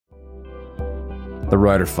The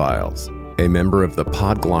Writer Files, a member of the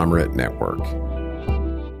Podglomerate Network.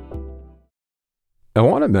 I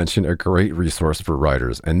want to mention a great resource for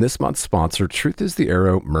writers, and this month's sponsor, Truth is the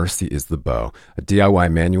Arrow, Mercy is the Bow, a DIY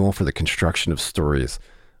manual for the construction of stories.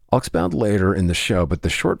 I'll expound later in the show, but the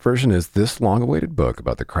short version is this long-awaited book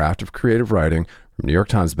about the craft of creative writing from New York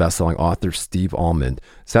Times bestselling author Steve Almond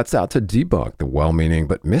sets out to debunk the well-meaning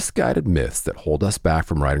but misguided myths that hold us back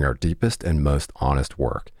from writing our deepest and most honest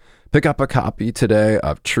work. Pick up a copy today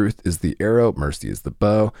of Truth is the Arrow, Mercy is the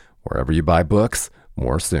Bow, wherever you buy books.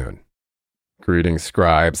 More soon. Greetings,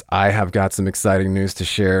 scribes. I have got some exciting news to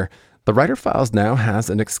share. The Writer Files now has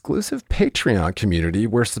an exclusive Patreon community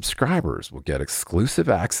where subscribers will get exclusive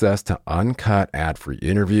access to uncut ad-free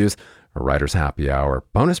interviews, a writer's happy hour,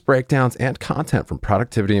 bonus breakdowns, and content from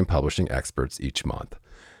productivity and publishing experts each month.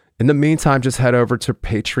 In the meantime, just head over to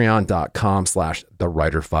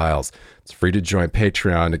patreon.com/thewriterfiles. It's free to join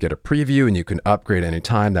Patreon to get a preview, and you can upgrade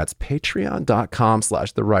anytime. That's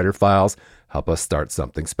patreon.com/thewriterfiles. Help us start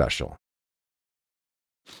something special.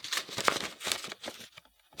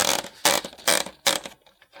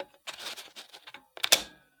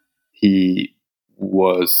 He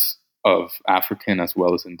was of African as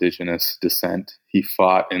well as indigenous descent. He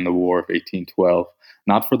fought in the War of 1812,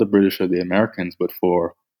 not for the British or the Americans, but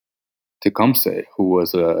for Tecumseh, who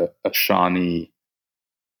was a Shawnee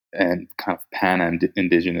and kind of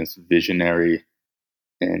pan-indigenous visionary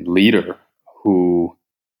and leader who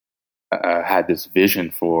had this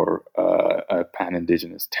vision for a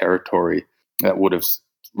pan-indigenous territory that would have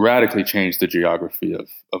radically changed the geography of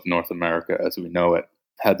North America as we know it,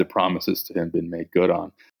 had the promises to him been made good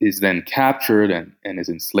on. He's then captured and is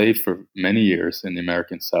enslaved for many years in the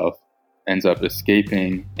American South, ends up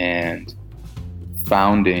escaping and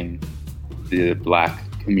founding the Black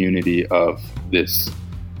community of this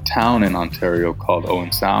town in Ontario called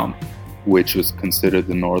Owen Sound, which was considered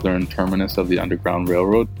the northern terminus of the Underground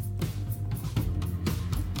Railroad.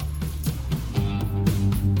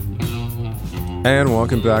 And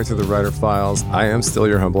welcome back to the Writer Files. I am still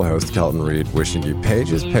your humble host, Kelton Reed, wishing you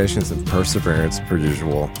pages, patience, and perseverance per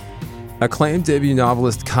usual. Acclaimed debut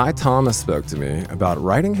novelist Kai Thomas spoke to me about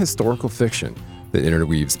writing historical fiction that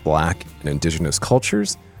interweaves Black and Indigenous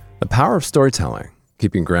cultures, the power of storytelling,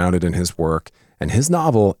 keeping grounded in his work, and his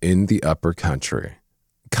novel, In the Upper Country.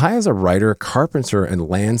 Kai is a writer, carpenter, and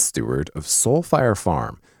land steward of Soulfire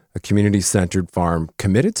Farm, a community-centered farm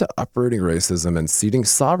committed to uprooting racism and ceding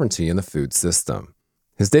sovereignty in the food system.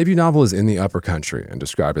 His debut novel is In the Upper Country and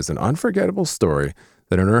described as an unforgettable story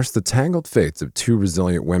that unearths the tangled fates of two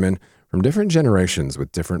resilient women from different generations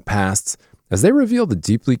with different pasts as they reveal the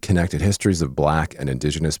deeply connected histories of Black and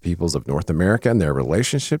Indigenous peoples of North America and their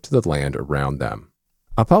relationship to the land around them.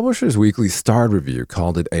 A Publisher's Weekly starred review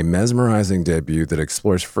called it a mesmerizing debut that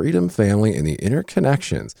explores freedom, family, and the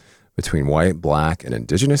interconnections between white, Black, and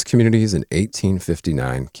Indigenous communities in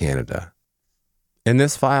 1859 Canada. In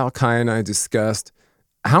this file, Kai and I discussed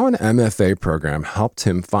how an MFA program helped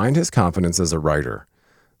him find his confidence as a writer,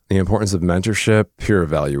 the importance of mentorship, peer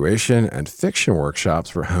evaluation, and fiction workshops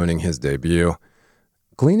for honing his debut,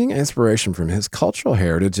 gleaning inspiration from his cultural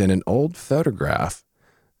heritage in an old photograph,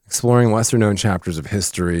 exploring lesser-known chapters of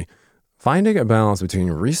history, finding a balance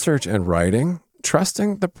between research and writing,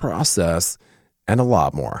 trusting the process, and a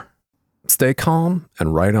lot more. Stay calm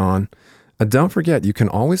and write on. And don't forget, you can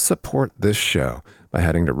always support this show by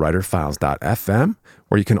heading to writerfiles.fm,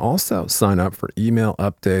 where you can also sign up for email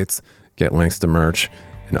updates, get links to merch,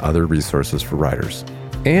 and other resources for writers.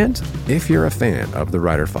 And if you're a fan of the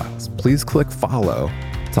Writer Files, please click follow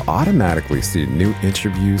to automatically see new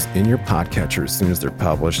interviews in your podcatcher as soon as they're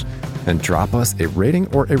published, and drop us a rating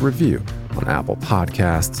or a review on Apple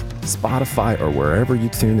Podcasts, Spotify, or wherever you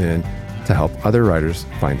tune in to help other writers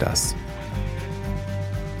find us.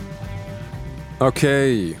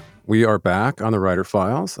 Okay, we are back on the Writer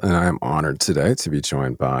Files, and I am honored today to be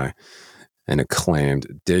joined by an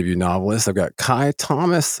acclaimed debut novelist. I've got Kai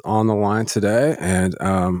Thomas on the line today, and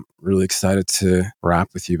I'm really excited to rap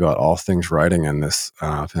with you about all things writing in this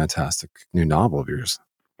fantastic new novel of yours.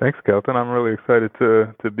 Thanks, Kelton. I'm really excited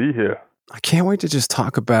to be here. I can't wait to just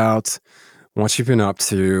talk about what you've been up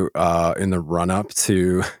to in the run-up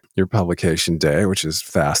to your publication day, which is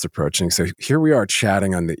fast approaching. So here we are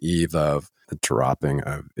chatting on the eve of the dropping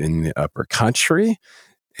of In the Upper Country.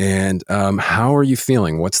 And how are you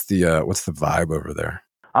feeling? What's the vibe over there?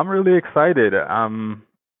 I'm really excited. I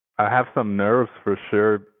have some nerves for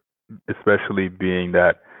sure, especially being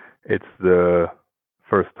that it's the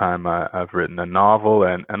first time I've written a novel,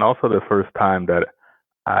 and also the first time that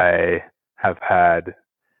I have had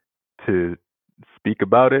to speak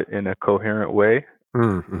about it in a coherent way.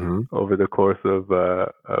 Mm-hmm. over the course of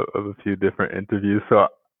a few different interviews. So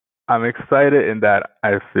I'm excited in that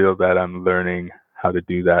I feel that I'm learning how to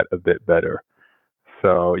do that a bit better.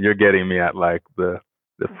 So you're getting me at like the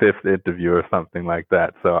fifth interview or something like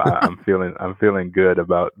that. So I'm feeling good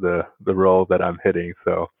about the role that I'm hitting.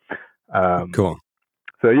 So um, Cool.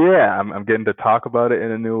 so yeah, I'm getting to talk about it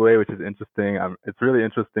in a new way, which is interesting. It's really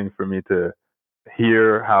interesting for me to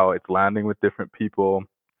hear how it's landing with different people,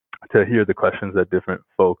 to hear the questions that different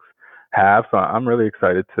folks have. So I'm really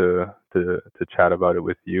excited to chat about it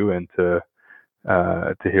with you and to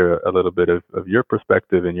hear a little bit of your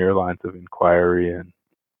perspective and your lines of inquiry, and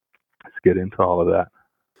let's get into all of that.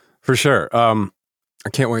 For sure. I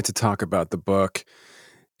can't wait to talk about the book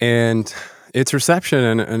and its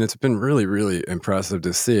reception, and it's been really, really impressive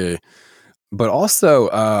to see. But also,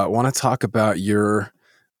 want to talk about your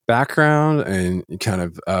background and kind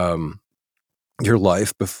of your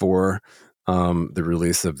life before the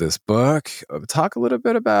release of this book. Talk a little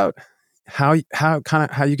bit about how you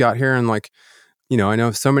got here, and like, I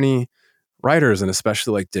know so many writers and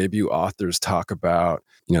especially like debut authors talk about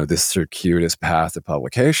this circuitous path to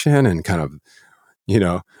publication and kind of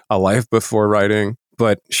a life before writing.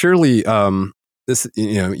 But surely this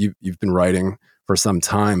you've been writing for some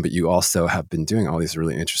time, but you also have been doing all these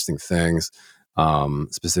really interesting things,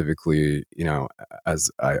 specifically as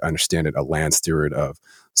I understand it, a land steward of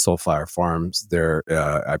Soulfire Farms there.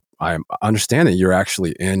 I understand that you're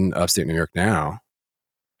actually in upstate New York now.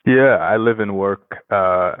 Yeah, I live and work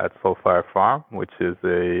at Soulfire Farm, which is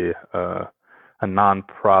a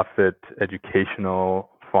nonprofit educational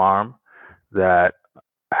farm that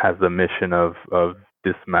has the mission of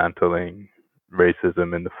dismantling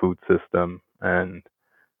racism in the food system, and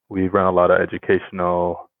we run a lot of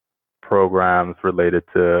educational programs related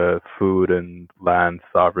to food and land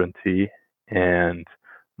sovereignty. And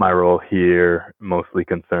my role here mostly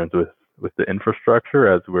concerns with the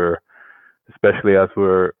infrastructure, especially as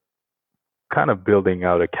we're kind of building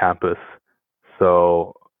out a campus.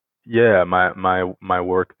 So yeah, my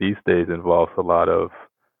work these days involves a lot of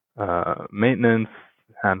maintenance,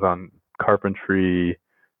 hands-on carpentry,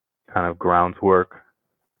 kind of grounds work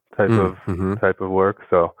type of work.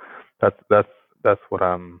 So that's what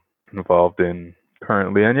I'm involved in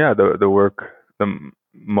currently. And yeah, the work,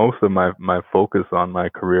 most of my focus on my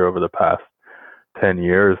career over the past 10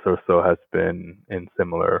 years or so has been in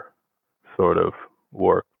similar sort of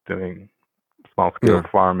work, doing small scale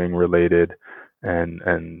farming related,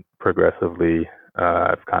 and progressively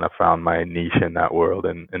I've kind of found my niche in that world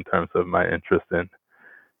in terms of my interest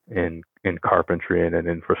in carpentry and in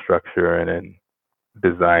infrastructure and in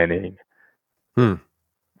designing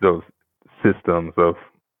those systems of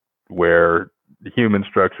where human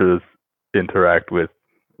structures interact with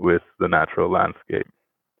the natural landscape.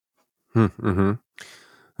 Mm-hmm.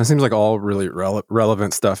 That seems like all really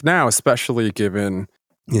relevant stuff now, especially given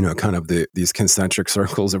kind of these concentric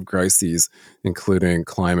circles of crises, including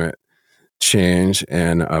climate change,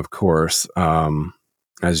 and of course,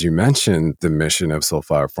 as you mentioned, the mission of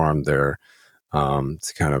Soulfire Farm there,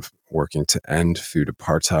 to kind of working to end food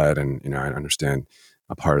apartheid. And I understand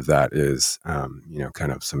a part of that is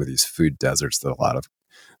kind of some of these food deserts that a lot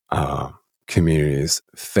of communities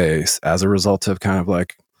face as a result of kind of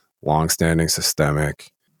like longstanding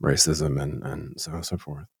systemic racism and so on and so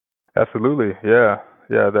forth. Absolutely, yeah.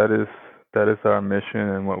 That is our mission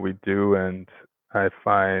and what we do, and I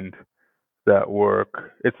find that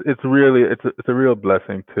work, it's a real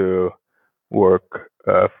blessing to work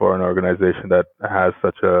for an organization that has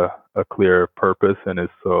such a clear purpose and is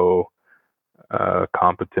so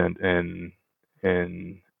competent in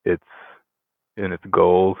its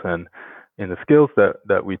goals and in the skills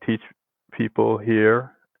that we teach people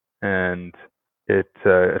here. And it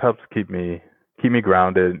helps keep me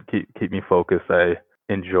grounded, keep me focused. I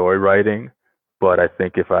enjoy writing, but I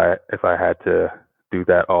think if I had to do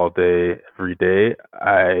that all day every day,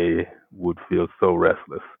 I would feel so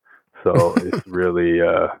restless. So it's really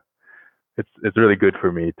it's really good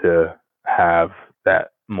for me to have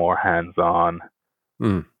that more hands-on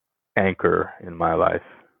anchor in my life.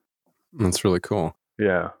 That's really cool.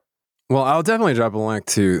 Yeah. Well, I'll definitely drop a link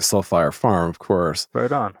to Soulfire Farm, of course.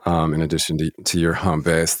 Right on. In addition to your home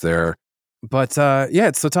base there. But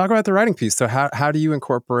yeah, so talk about the writing piece. So how do you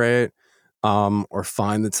incorporate or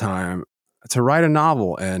find the time to write a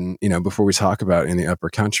novel? And before we talk about In the Upper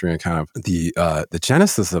Country and kind of the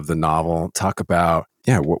genesis of the novel, talk about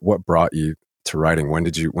what brought you to writing. When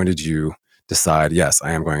did you decide, yes,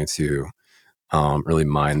 I am going to really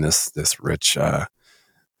mine this rich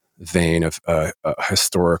vein of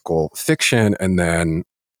historical fiction, and then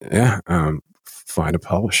find a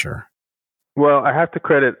publisher? Well, I have to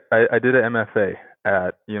credit, I did an MFA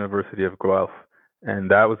at University of Guelph,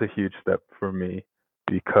 and that was a huge step for me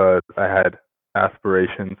because I had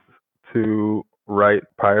aspirations to write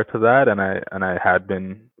prior to that, and I had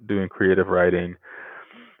been doing creative writing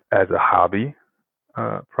as a hobby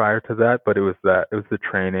prior to that, but it was the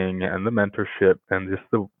training and the mentorship and just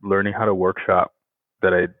the learning how to workshop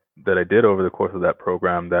that I did over the course of that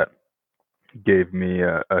program that gave me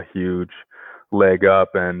a huge leg up.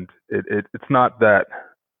 And it's not that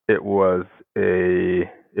it was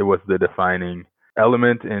it was the defining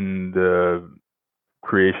element in the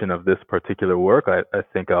creation of this particular work. I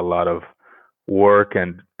think a lot of work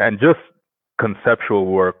and just conceptual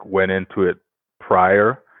work went into it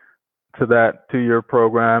prior to that 2-year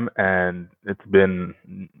program, and it's been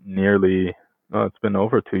it's been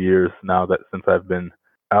over 2 years now that since I've been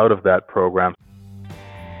out of that program.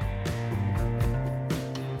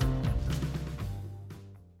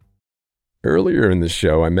 Earlier in the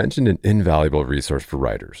show, I mentioned an invaluable resource for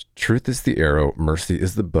writers. Truth is the Arrow, Mercy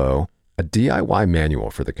is the Bow, a DIY manual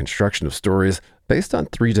for the construction of stories based on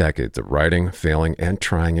 3 decades of writing, failing, and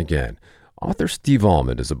trying again. Author Steve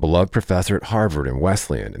Almond is a beloved professor at Harvard and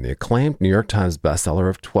Wesleyan and the acclaimed New York Times bestseller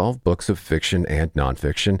of 12 books of fiction and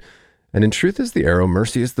nonfiction. And in Truth is the Arrow,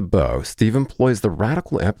 Mercy is the Bow, Steve employs the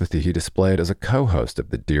radical empathy he displayed as a co-host of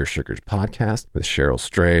the Dear Sugars podcast with Cheryl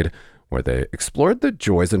Strayed, where they explored the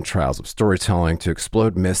joys and trials of storytelling to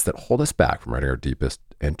explode myths that hold us back from writing our deepest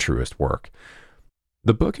and truest work.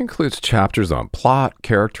 The book includes chapters on plot,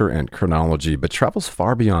 character, and chronology, but travels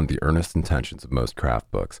far beyond the earnest intentions of most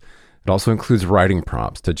craft books. It also includes writing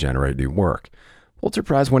prompts to generate new work. Pulitzer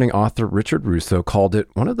Prize-winning author Richard Russo called it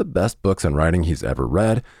one of the best books on writing he's ever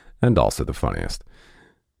read, and also the funniest.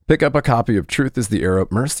 Pick up a copy of Truth is the Arrow,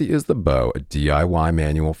 Mercy is the Bow, a DIY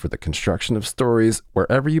manual for the construction of stories,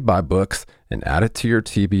 wherever you buy books, and add it to your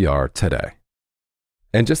TBR today.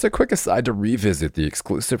 And just a quick aside to revisit the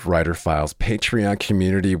exclusive Writer Files Patreon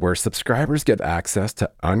community where subscribers get access to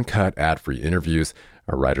uncut ad-free interviews,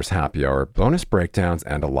 a writer's happy hour, bonus breakdowns,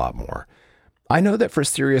 and a lot more. I know that for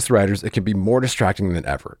serious writers, it can be more distracting than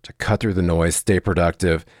ever to cut through the noise, stay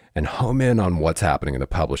productive, and home in on what's happening in the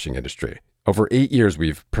publishing industry. Over 8 years,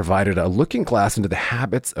 we've provided a looking glass into the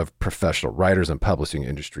habits of professional writers and publishing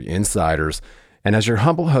industry insiders. And as your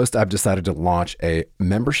humble host, I've decided to launch a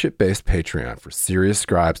membership-based Patreon for serious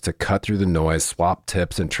scribes to cut through the noise, swap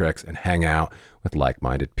tips and tricks, and hang out with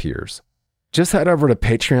like-minded peers. Just head over to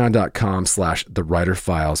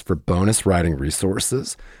patreon.com/thewriterfiles for bonus writing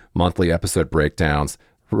resources, monthly episode breakdowns,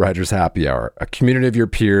 writer's happy hour, a community of your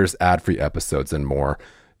peers, ad-free episodes, and more.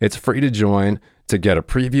 It's free to join, to get a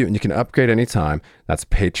preview, and you can upgrade anytime. That's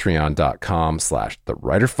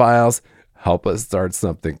patreon.com/thewriterfiles. Help us start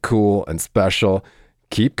something cool and special.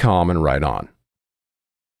 Keep calm and write on.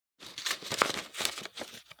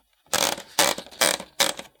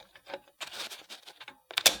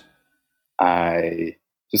 I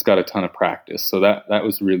just got a ton of practice. So that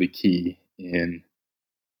was really key in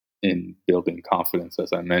building confidence,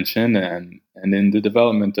 as I mentioned, and in the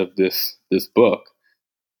development of this book.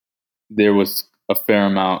 There was a fair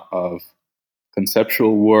amount of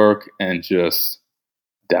conceptual work and just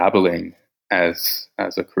dabbling as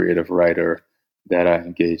a creative writer that I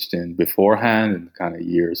engaged in beforehand and kind of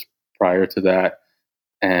years prior to that.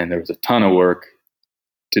 And there was a ton of work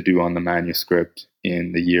to do on the manuscript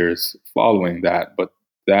in the years following that. But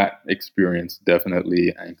that experience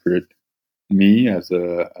definitely anchored me as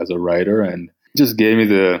a writer and just gave me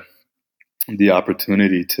the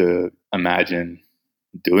opportunity to imagine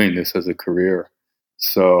doing this as a career.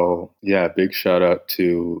 So yeah, big shout out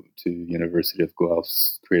to University of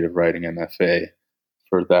Guelph's creative writing MFA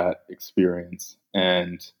for that experience.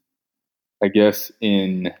 And I guess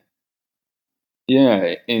in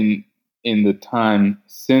the time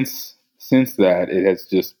since that, it has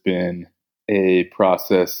just been a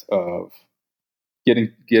process of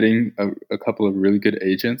getting a couple of really good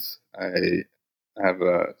agents. I have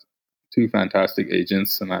two fantastic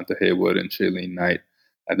agents, Samantha Haywood and Shailene Knight,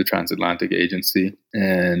 at the Transatlantic Agency,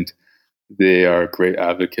 and they are great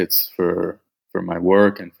advocates for my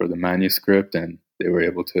work and for the manuscript, and they were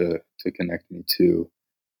able to connect me to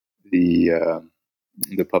the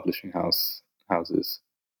publishing houses,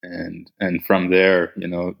 and from there,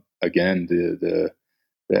 again, the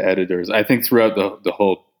editors. I think throughout the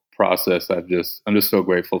whole process, I'm just so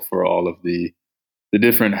grateful for all of the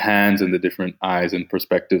different hands and the different eyes and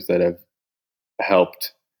perspectives that have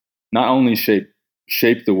helped not only shape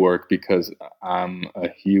the work, because I'm a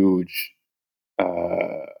huge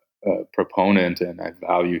proponent and I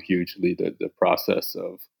value hugely the process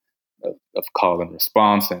of of call and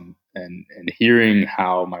response, and hearing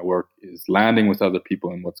how my work is landing with other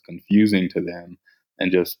people and what's confusing to them,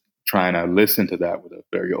 and just trying to listen to that with a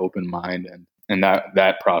very open mind, and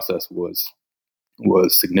that process was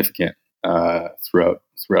significant throughout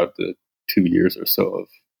the 2 years or so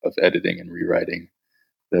of editing and rewriting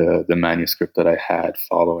the manuscript that I had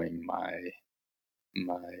following my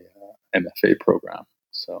MFA program.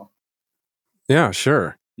 So Yeah,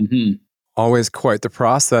 sure. mm-hmm. Always quite the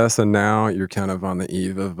process, and now you're kind of on the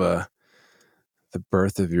eve of the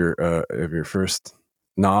birth of your first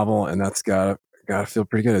novel, and that's gotta feel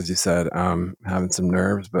pretty good, as you said. Having some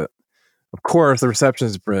nerves, but of course, the reception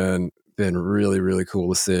has been really, really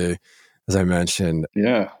cool to see. As I mentioned,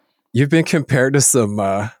 Yeah. you've been compared to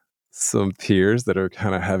some peers that are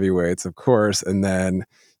kind of heavyweights, of course. And then,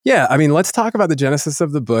 yeah, I mean, let's talk about the genesis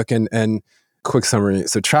of the book and quick summary.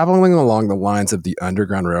 So, traveling along the lines of the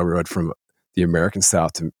Underground Railroad from the American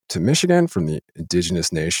South to Michigan, from the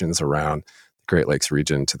indigenous nations around the Great Lakes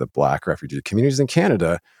region to the Black refugee communities in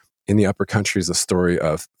Canada, in the Upper Country is a story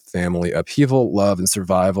of family upheaval, love, and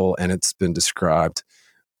survival. And it's been described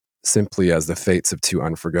simply as the fates of two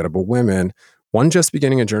unforgettable women, one just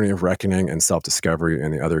beginning a journey of reckoning and self-discovery,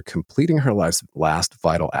 and the other completing her life's last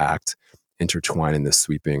vital act, intertwined in this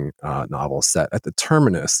sweeping novel set at the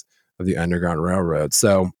terminus of the Underground Railroad.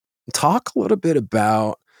 So talk a little bit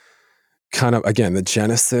about kind of, again, the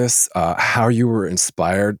genesis, how you were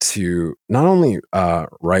inspired to not only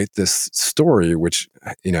write this story, which,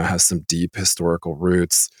 has some deep historical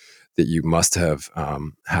roots that you must have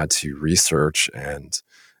had to research and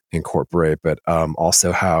incorporate, but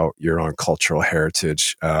also how your own cultural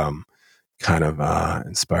heritage kind of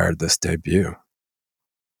inspired this debut.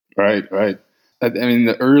 Right. I mean,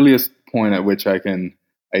 the earliest point at which I can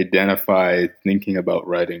identify thinking about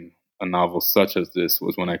writing a novel such as this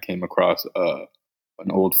was when I came across an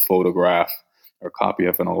old photograph, or copy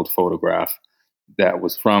of an old photograph that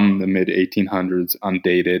was from the mid 1800s,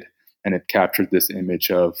 undated, and it captured this image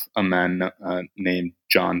of a man named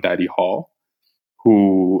John Daddy Hall,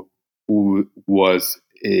 who was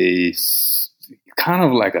a kind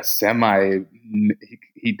of like a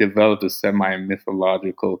he developed a semi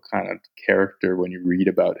mythological kind of character when you read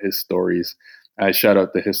about his stories. I shout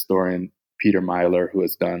out the historian Peter Myler, who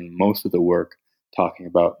has done most of the work talking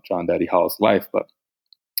about John Daddy Hall's life. But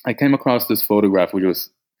I came across this photograph, which was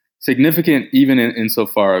significant even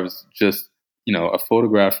insofar as just, a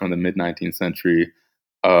photograph from the mid 19th century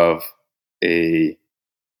of a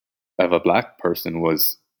Black person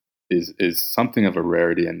is something of a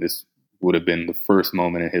rarity, and this would have been the first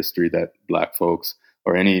moment in history that Black folks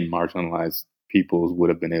or any marginalized peoples would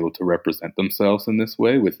have been able to represent themselves in this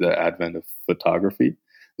way with the advent of photography.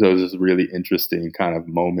 So it was this really interesting kind of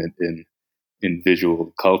moment in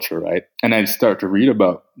visual culture, right? And I start to read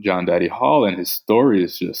about John Daddy Hall, and his story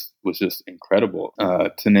was just incredible.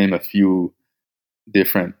 To name a few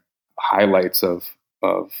different highlights of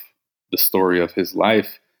the story of his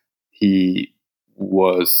life, he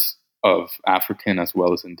was of African as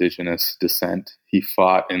well as indigenous descent. He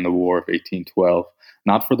fought in the War of 1812,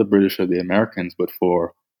 not for the British or the Americans, but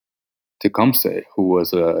for Tecumseh, who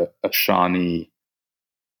was a Shawnee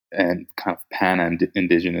and kind of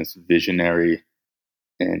pan-indigenous visionary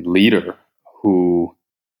and leader who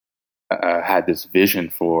had this vision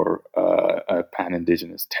for a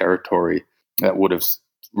pan-indigenous territory that would have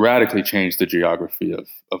radically changed the geography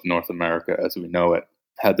of North America as we know it,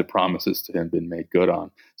 had the promises to him been made good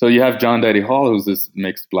on. So you have John Daddy Hall, who's this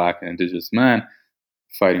mixed Black and indigenous man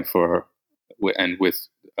fighting for her, and with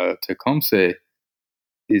Tecumseh,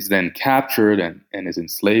 is then captured and is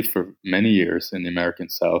enslaved for many years in the American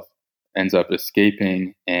South, ends up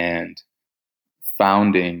escaping and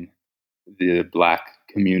founding the Black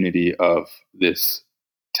community of this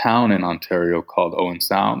town in Ontario called Owen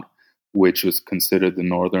Sound, which was considered the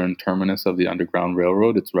northern terminus of the Underground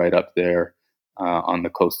Railroad. It's right up there on the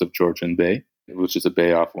coast of Georgian Bay, which is a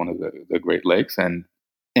bay off one of the Great Lakes, and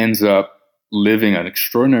ends up living an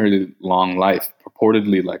extraordinarily long life,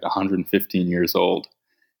 purportedly like 115 years old.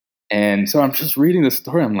 And so I'm just reading the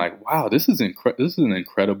story. I'm like, wow, this is an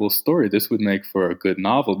incredible story. This would make for a good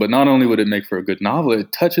novel. But not only would it make for a good novel,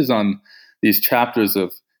 it touches on these chapters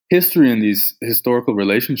of history and these historical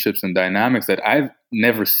relationships and dynamics that I've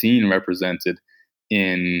never seen represented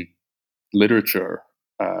in literature.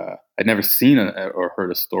 I'd never seen or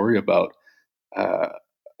heard a story about a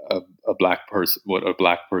Black person, what a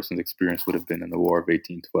Black person's experience would have been in the War of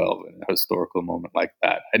 1812, in a historical moment like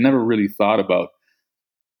that. I'd never really thought about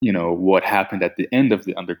what happened at the end of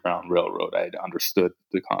the Underground Railroad. I had understood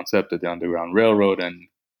the concept of the Underground Railroad and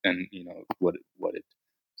what it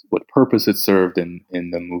what purpose it served in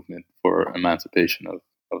the movement for emancipation of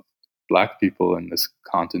Black people in this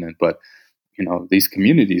continent. But these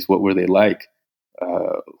communities, what were they like?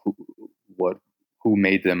 Who, who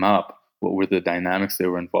made them up? What were the dynamics they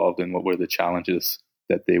were involved in? What were the challenges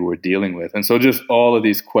that they were dealing with? And so just all of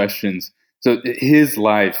these questions. So his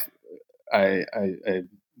life, I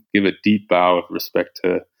give a deep bow of respect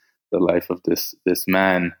to the life of this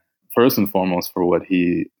man, first and foremost for what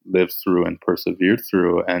he lived through and persevered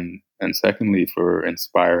through, and secondly for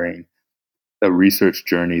inspiring a research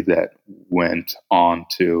journey that went on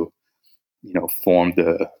to form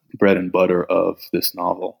the bread and butter of this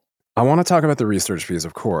novel. I want to talk about the research piece,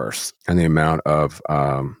 of course, and the amount of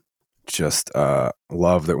love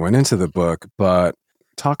that went into the book, but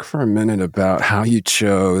talk for a minute about how you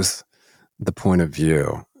chose the point of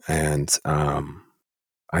view. And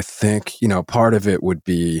I think, part of it would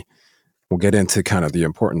be, we'll get into kind of the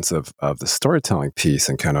importance of the storytelling piece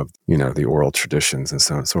and kind of, the oral traditions and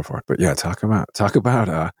so on and so forth. But yeah, talk about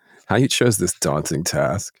how you chose this daunting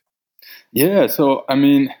task. Yeah. So,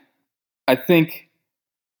 I think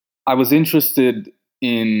I was interested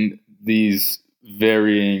in these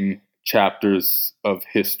varying chapters of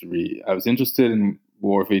history. I was interested in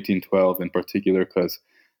War of 1812 in particular because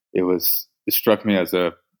it struck me as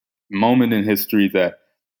a moment in history that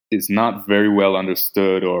is not very well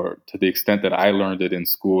understood, or to the extent that I learned it in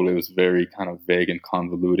school, it was very kind of vague and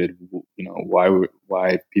convoluted.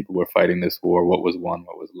 Why people were fighting this war, what was won,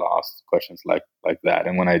 what was lost, questions like that.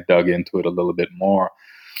 And when I dug into it a little bit more,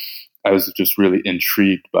 I was just really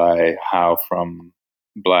intrigued by how, from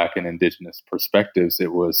Black and Indigenous perspectives,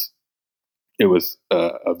 it was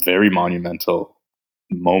a very monumental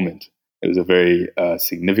moment. It was a very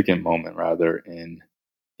significant moment, rather, in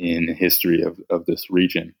the history of this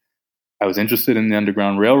region. I was interested in the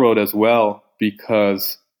Underground Railroad as well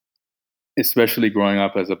because, especially growing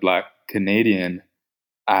up as a Black Canadian,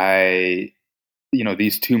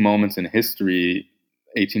 these two moments in history,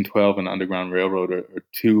 1812 and Underground Railroad, are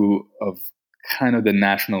two of kind of the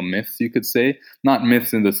national myths, you could say. Not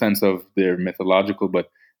myths in the sense of they're mythological,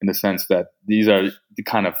 but in the sense that these are the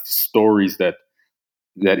kind of stories that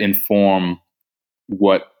inform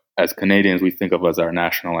what, as Canadians, we think of as our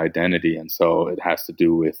national identity. And so it has to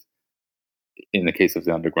do with, in the case of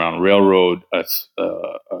the Underground Railroad, a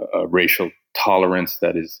racial tolerance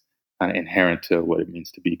that is kind of inherent to what it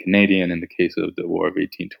means to be Canadian. In the case of the War of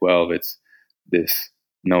 1812, it's this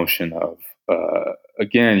notion of,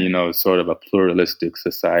 again, sort of a pluralistic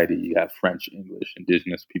society. You have French, English,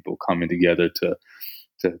 Indigenous people coming together to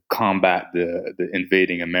combat the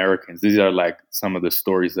invading Americans. These are like some of the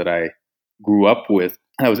stories that I grew up with.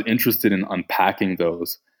 I was interested in unpacking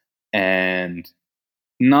those, and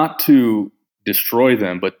not to destroy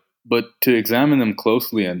them, but to examine them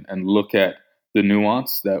closely and look at the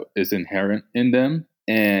nuance that is inherent in them.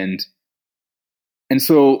 And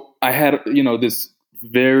so I had, this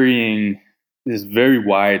very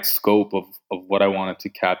wide scope of what I wanted to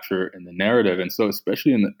capture in the narrative. And so,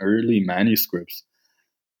 especially in the early manuscripts,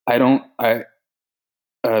 the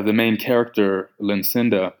main character,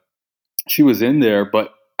 Lincinda, she was in there,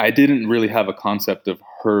 but I didn't really have a concept of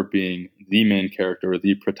her being the main character or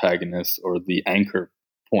the protagonist or the anchor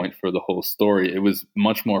point for the whole story. It was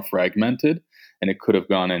much more fragmented, and it could have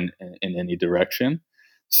gone in any direction.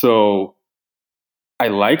 So I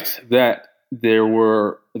liked that there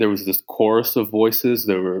was this chorus of voices.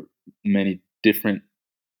 There were many different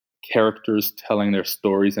characters telling their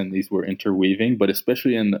stories, and these were interweaving. But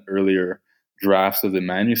especially in the earlier drafts of the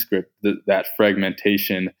manuscript, that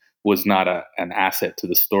fragmentation was not an asset to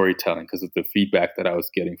the storytelling, because of the feedback that I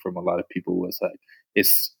was getting from a lot of people was like,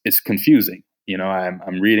 it's confusing.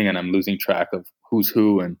 I'm reading and I'm losing track of who's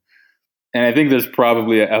who, and I think there's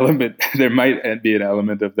probably an element, there might be an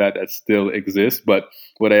element of that still exists. But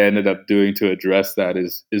what I ended up doing to address that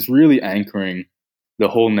is really anchoring the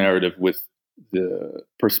whole narrative with the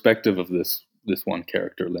perspective of this one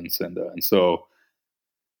character, Lincinda. And so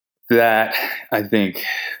that, I think,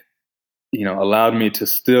 allowed me to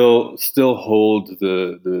still hold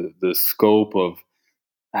the scope of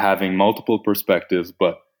having multiple perspectives,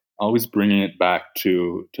 but always bringing it back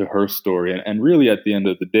to her story. And really, at the end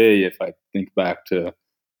of the day, if I think back to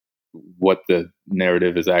what the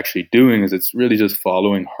narrative is actually doing, is it's really just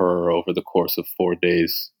following her over the course of 4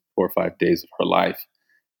 or 5 days of her life,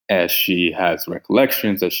 as she has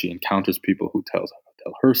recollections, as she encounters people who tell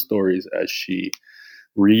her stories, as she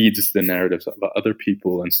reads the narratives of other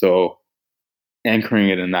people. And so anchoring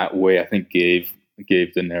it in that way, I think gave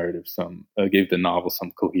the narrative gave the novel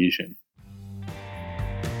some cohesion.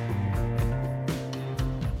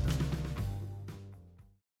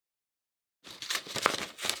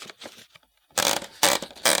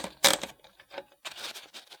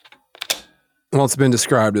 Well, it's been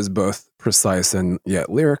described as both precise and yet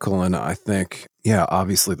lyrical. And I think, yeah,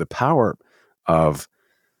 obviously the power of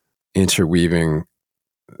interweaving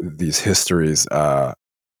these histories, and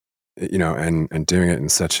doing it in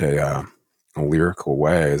such a lyrical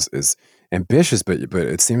way is ambitious, but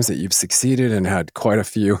it seems that you've succeeded and had quite a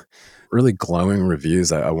few really glowing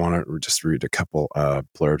reviews. I want to just read a couple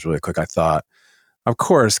blurbs really quick. I thought, of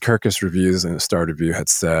course, Kirkus Reviews in a star review had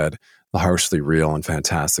said, the harshly real and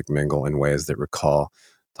fantastic mingle in ways that recall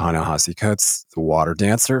Ta-Nehisi Coates' The Water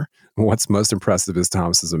Dancer. What's most impressive is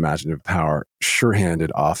Thomas's imaginative power,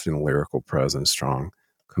 sure-handed, often lyrical prose and strong,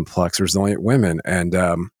 complex, resilient women. And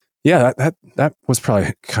yeah, that was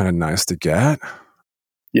probably kind of nice to get.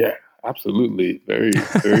 Yeah, absolutely. Very,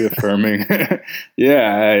 very affirming.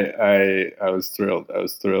 Yeah, I was thrilled. I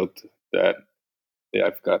was thrilled that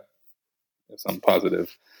I've got some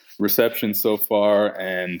positive reception so far,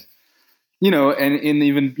 and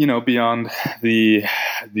even beyond the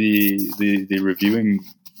reviewing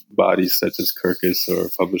bodies such as Kirkus or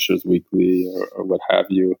Publishers Weekly or what have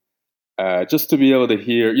you. Just to be able to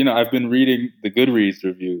hear, I've been reading the Goodreads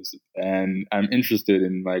reviews, and I'm interested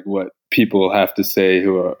in like what people have to say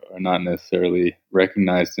who are not necessarily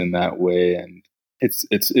recognized in that way. And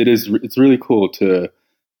it's really cool to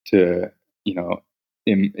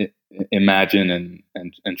Im- imagine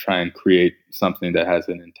and try and create something that has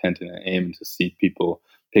an intent and an aim, and to see people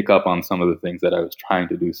pick up on some of the things that I was trying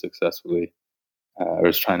to do successfully, I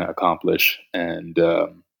was trying to accomplish. And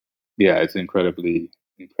yeah, it's incredibly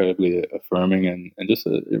affirming and just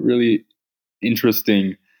a really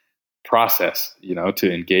interesting process,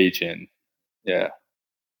 to engage in. Yeah.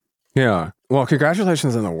 Yeah. Well,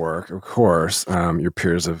 congratulations on the work, of course. Your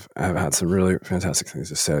peers have had some really fantastic things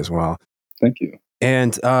to say as well. Thank you.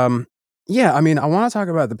 And yeah, I mean, I want to talk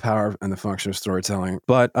about the power and the function of storytelling,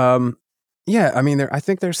 but yeah, I mean, I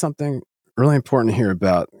think there's something really important here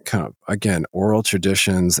about kind of, again, oral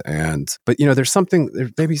traditions, but there's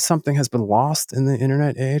maybe something has been lost in the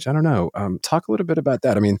internet age. I don't know. Talk a little bit about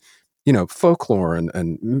that. I mean, folklore and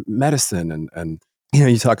medicine and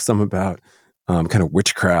you talk some about kind of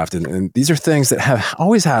witchcraft, and these are things that have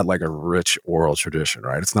always had like a rich oral tradition,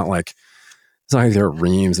 right? It's not like there are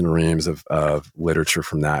reams and reams of literature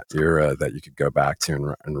from that era that you could go back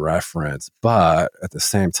to and reference. But at the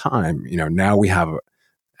same time, now we have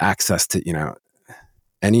access to,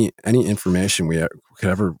 any information we could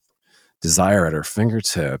ever desire at our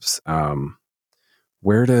fingertips.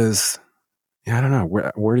 Where does, I don't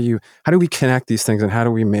know, how do we connect these things, and how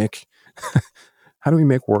do we make,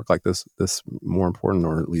 work like this more important,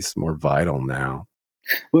 or at least more vital now?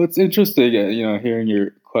 Well, it's interesting, hearing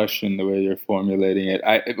your question, the way you're formulating it.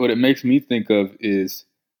 What it makes me think of is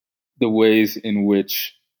the ways in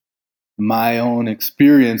which my own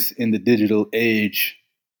experience in the digital age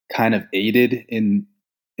kind of aided in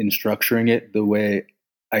structuring it the way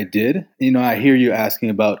I did. I hear you asking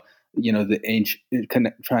about, the ancient,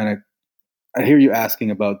 I hear you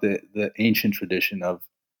asking about the ancient tradition of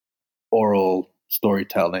oral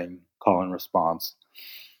storytelling, call and response,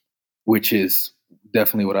 which is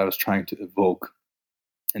definitely what I was trying to evoke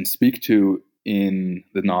and speak to in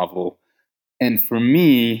the novel. And for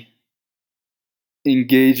me,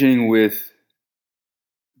 engaging with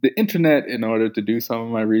the internet in order to do some of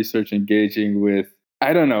my research, engaging with,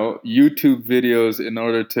 I don't know, YouTube videos in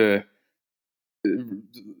order to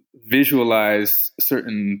visualize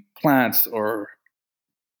certain plants, or,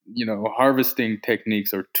 harvesting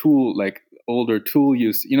techniques, or older tool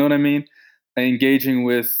use, you know what I mean? Engaging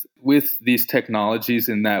with these technologies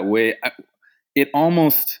in that way,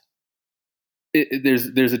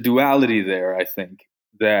 there's a duality there. I think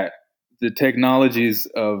that the technologies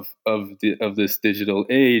of this digital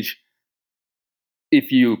age,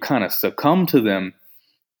 if you kind of succumb to them,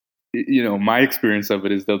 my experience of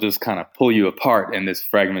it is they'll just kind of pull you apart in this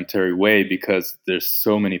fragmentary way, because there's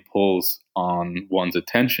so many pulls on one's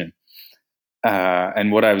attention.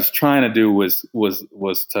 And what I was trying to do was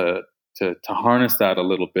to harness that a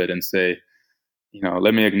little bit and say,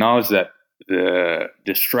 let me acknowledge that the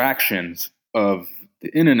distractions of the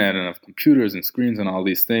internet and of computers and screens and all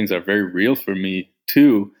these things are very real for me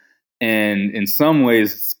too. And in some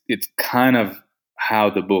ways, it's kind of how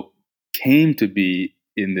the book came to be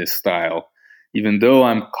in this style, even though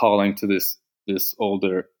I'm calling to this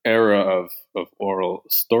older era of oral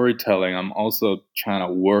storytelling. I'm also trying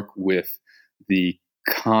to work with the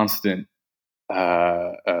constant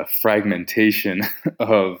fragmentation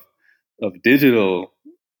of the digital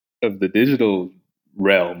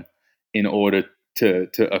realm in order to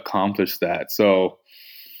accomplish that. So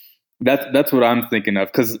that's what I'm thinking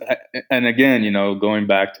of. And again, going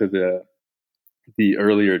back to the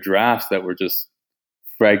earlier drafts that were just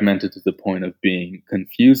fragmented to the point of being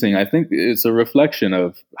confusing, I think it's a reflection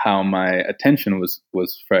of how my attention was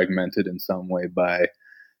fragmented in some way by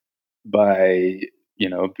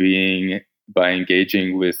being by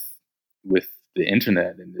engaging with the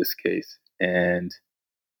internet in this case. And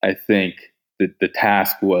I think that the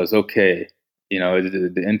task was, okay,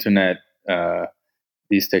 the internet,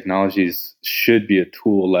 these technologies should be a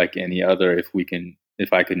tool like any other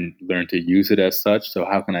if I can learn to use it as such. So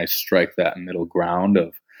how can I strike that middle ground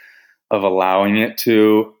of allowing it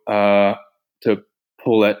to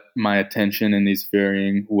pull at my attention in these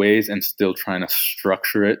varying ways and still trying to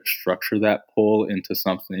structure that pull into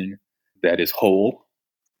something that is whole.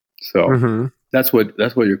 So that's what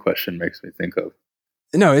your question makes me think of.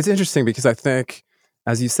 No, it's interesting because I think,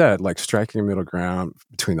 as you said, like striking a middle ground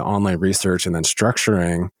between the online research and then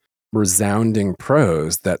structuring resounding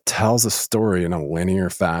prose that tells a story in a linear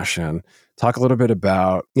fashion. Talk a little bit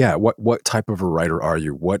about, what type of a writer are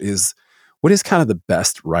you? What is kind of the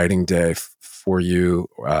best writing day for you?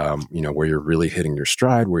 Where you're really hitting your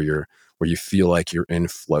stride, where you feel like you're in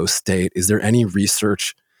flow state. Is there any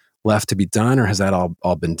research left to be done, or has that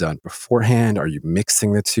all been done beforehand? Are you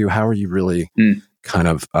mixing the two? How are you really kind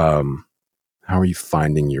of how are you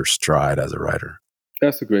finding your stride as a writer?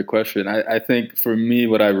 That's a great question. I think for me,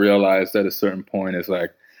 what I realized at a certain point is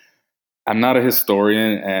like, I'm not a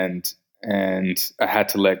historian, and I had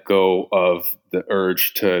to let go of the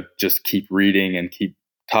urge to just keep reading and keep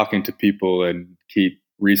talking to people and keep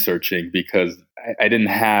researching, because I didn't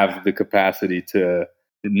have the capacity to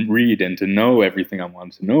read and to know everything I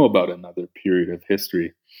wanted to know about another period of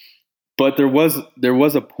history. But there was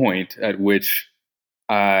a point at which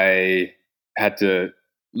I had to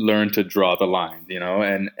learn to draw the line,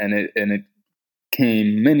 and it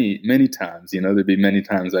came many times. There'd be many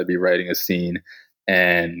times I'd be writing a scene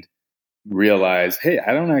and realize, hey,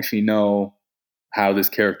 I don't actually know how this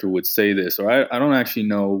character would say this, or I don't actually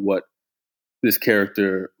know what this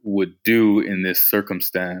character would do in this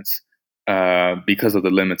circumstance, because of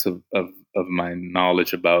the limits of my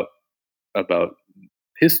knowledge about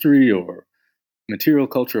history or material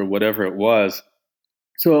culture or whatever it was.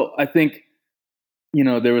 So I think,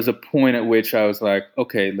 there was a point at which I was like,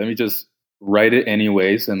 okay, let me just write it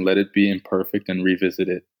anyways and let it be imperfect and revisit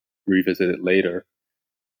it later.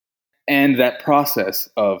 And that process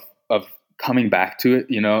of coming back to it,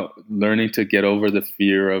 learning to get over the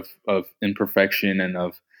fear of imperfection and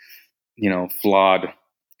of, flawed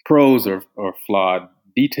prose or flawed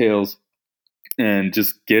details, and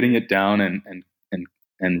just getting it down and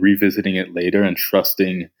revisiting it later, and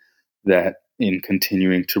trusting that in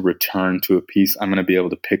continuing to return to a piece, I'm going to be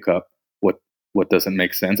able to pick up what doesn't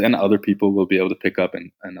make sense, and other people will be able to pick up and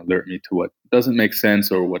alert me to what doesn't make sense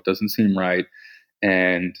or what doesn't seem right,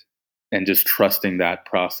 and just trusting that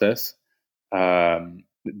process.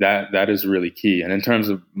 That is really key. And in terms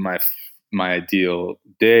of my ideal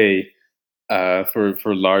day, for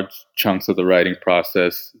large chunks of the writing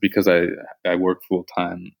process, because I work full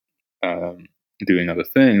time doing other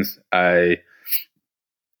things, I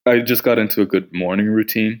just got into a good morning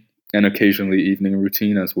routine and occasionally evening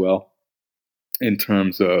routine as well, in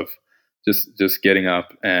terms of just getting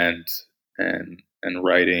up and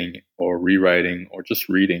writing or rewriting or just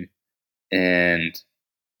reading, and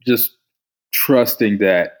just trusting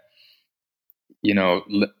that,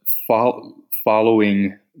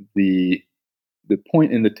 following the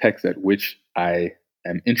point in the text at which I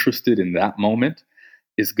am interested in that moment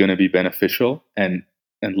is going to be beneficial, and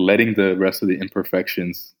letting the rest of the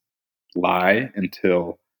imperfections lie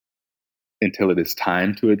until it is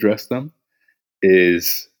time to address them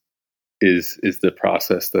is the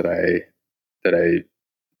process that I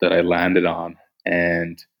landed on.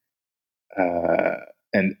 And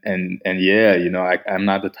I'm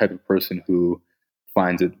not the type of person who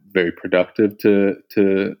finds it very productive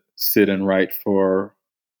to sit and write for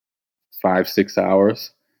 5-6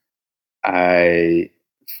 hours. I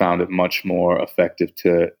found it much more effective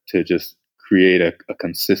to just create a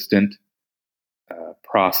consistent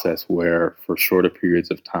process where, for shorter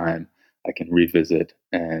periods of time, I can revisit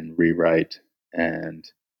and rewrite and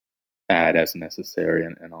add as necessary,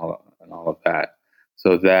 and all of that.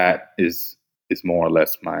 So that is more or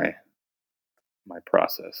less my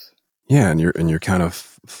process. Yeah, and you're kind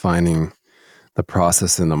of finding the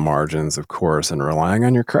process in the margins, of course, and relying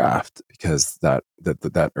on your craft, because that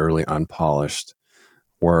early unpolished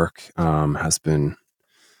work has been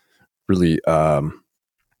really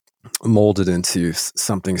molded into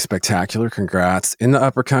something spectacular. Congrats. In the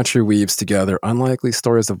Upper Country weaves together unlikely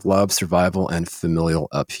stories of love, survival, and familial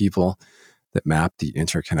upheaval that map the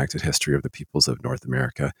interconnected history of the peoples of North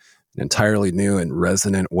America. an entirely new and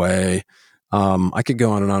resonant way. I could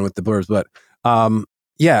go on and on with the blurbs, but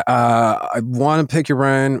I want to pick your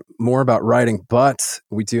brain more about writing, but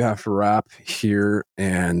we do have to wrap here,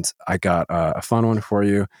 and I got a fun one for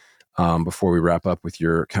you before we wrap up with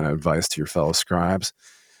your kind of advice to your fellow scribes.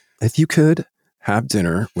 If you could have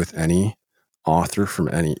dinner with any author from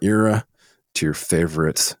any era to your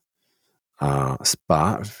favorite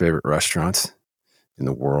spot, favorite restaurant in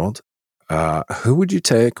the world, who would you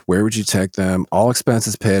take? Where would you take them? All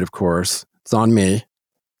expenses paid, of course. It's on me.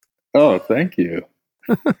 Oh, thank you.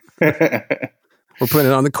 We're putting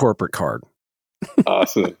it on the corporate card.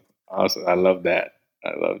 Awesome. I love that.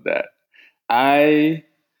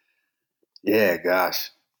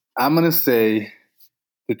 I'm going to say,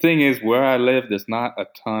 the thing is, where I live, there's not a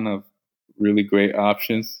ton of really great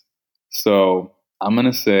options. So I'm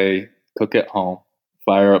going to say cook at home,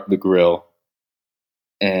 fire up the grill,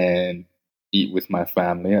 and eat with my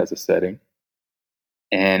family as a setting.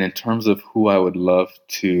 And in terms of who I would love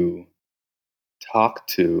to talk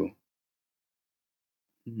to,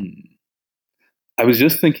 I was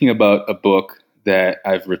just thinking about a book that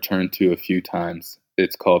I've returned to a few times.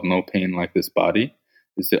 It's called No Pain Like This Body.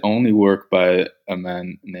 It's the only work by a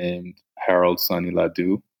man named Harold Sonny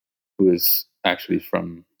Ledoux, who is actually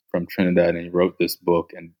from Trinidad, and he wrote this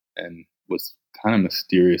book and was kind of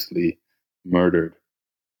mysteriously murdered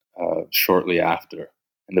shortly after.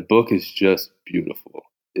 And the book is just beautiful.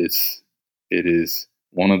 It is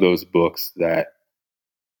one of those books that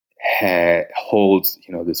holds,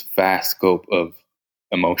 this vast scope of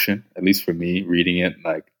emotion. At least for me, reading it,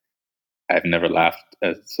 like, I've never laughed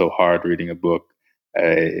so hard reading a book.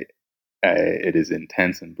 It is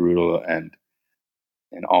intense and brutal and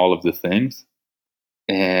all of the things,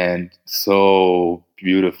 and so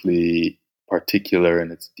beautifully particular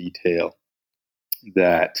in its detail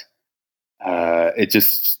that it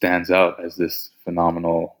just stands out as this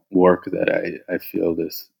phenomenal work that I feel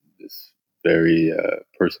this very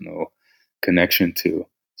personal connection to.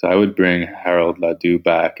 So I would bring Harold Ledoux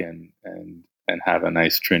back and have a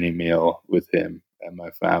nice Trini meal with him and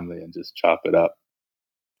my family and just chop it up.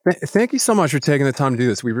 Thank you so much for taking the time to do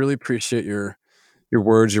this. We really appreciate your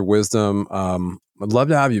words, your wisdom. I'd love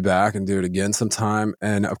to have you back and do it again sometime.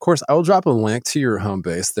 And of course, I will drop a link to your home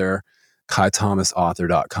base there,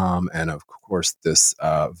 KaiThomasAuthor.com. And of course, this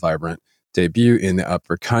vibrant debut in the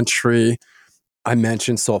Upper Country. I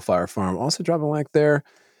mentioned Soulfire Farm. Also drop a link there.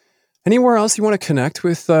 Anywhere else you want to connect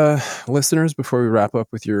with listeners before we wrap up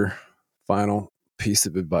with your final piece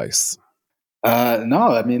of advice?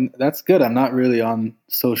 No, I mean, that's good. I'm not really on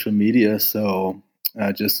social media, so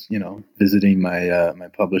just, visiting my my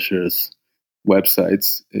publisher's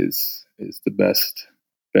websites is the best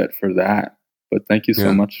bet for that. But thank you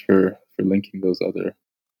so much for linking those other.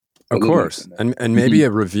 Of course, and maybe a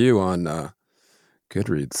review on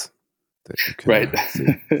Goodreads. That you can, right.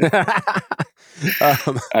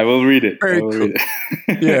 I will read it. Read it.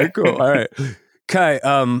 Yeah, cool. All right, Kai.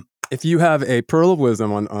 If you have a pearl of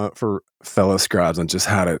wisdom on for fellow scribes on just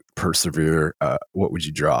how to persevere, what would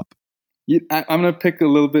you drop? I'm going to pick a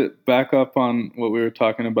little bit back up on what we were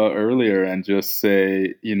talking about earlier and just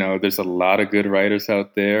say, there's a lot of good writers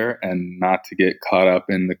out there, and not to get caught up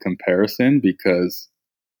in the comparison, because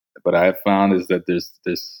what I have found is that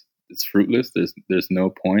it's fruitless. There's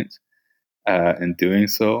no point in doing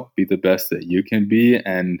so. Be the best that you can be,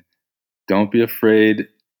 and don't be afraid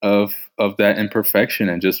of that imperfection,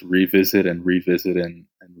 and just revisit and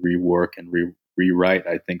rework and rewrite.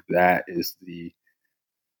 I think that is the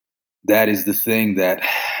thing that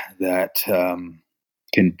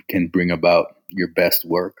can bring about your best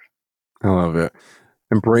work. I love it.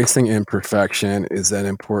 Embracing imperfection is an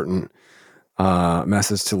important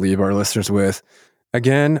message to leave our listeners with.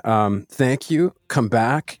 Again, thank you. Come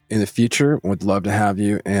back in the future. Would love to have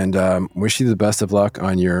you, and wish you the best of luck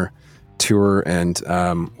on your tour and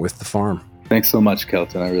with the farm. Thanks so much,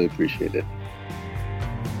 Kelton. I really appreciate it.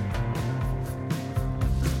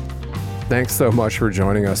 Thanks so much for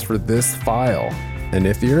joining us for this file. And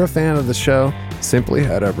if you're a fan of the show, simply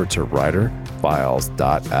head over to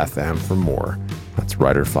writerfiles.fm for more. That's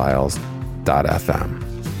writerfiles.fm.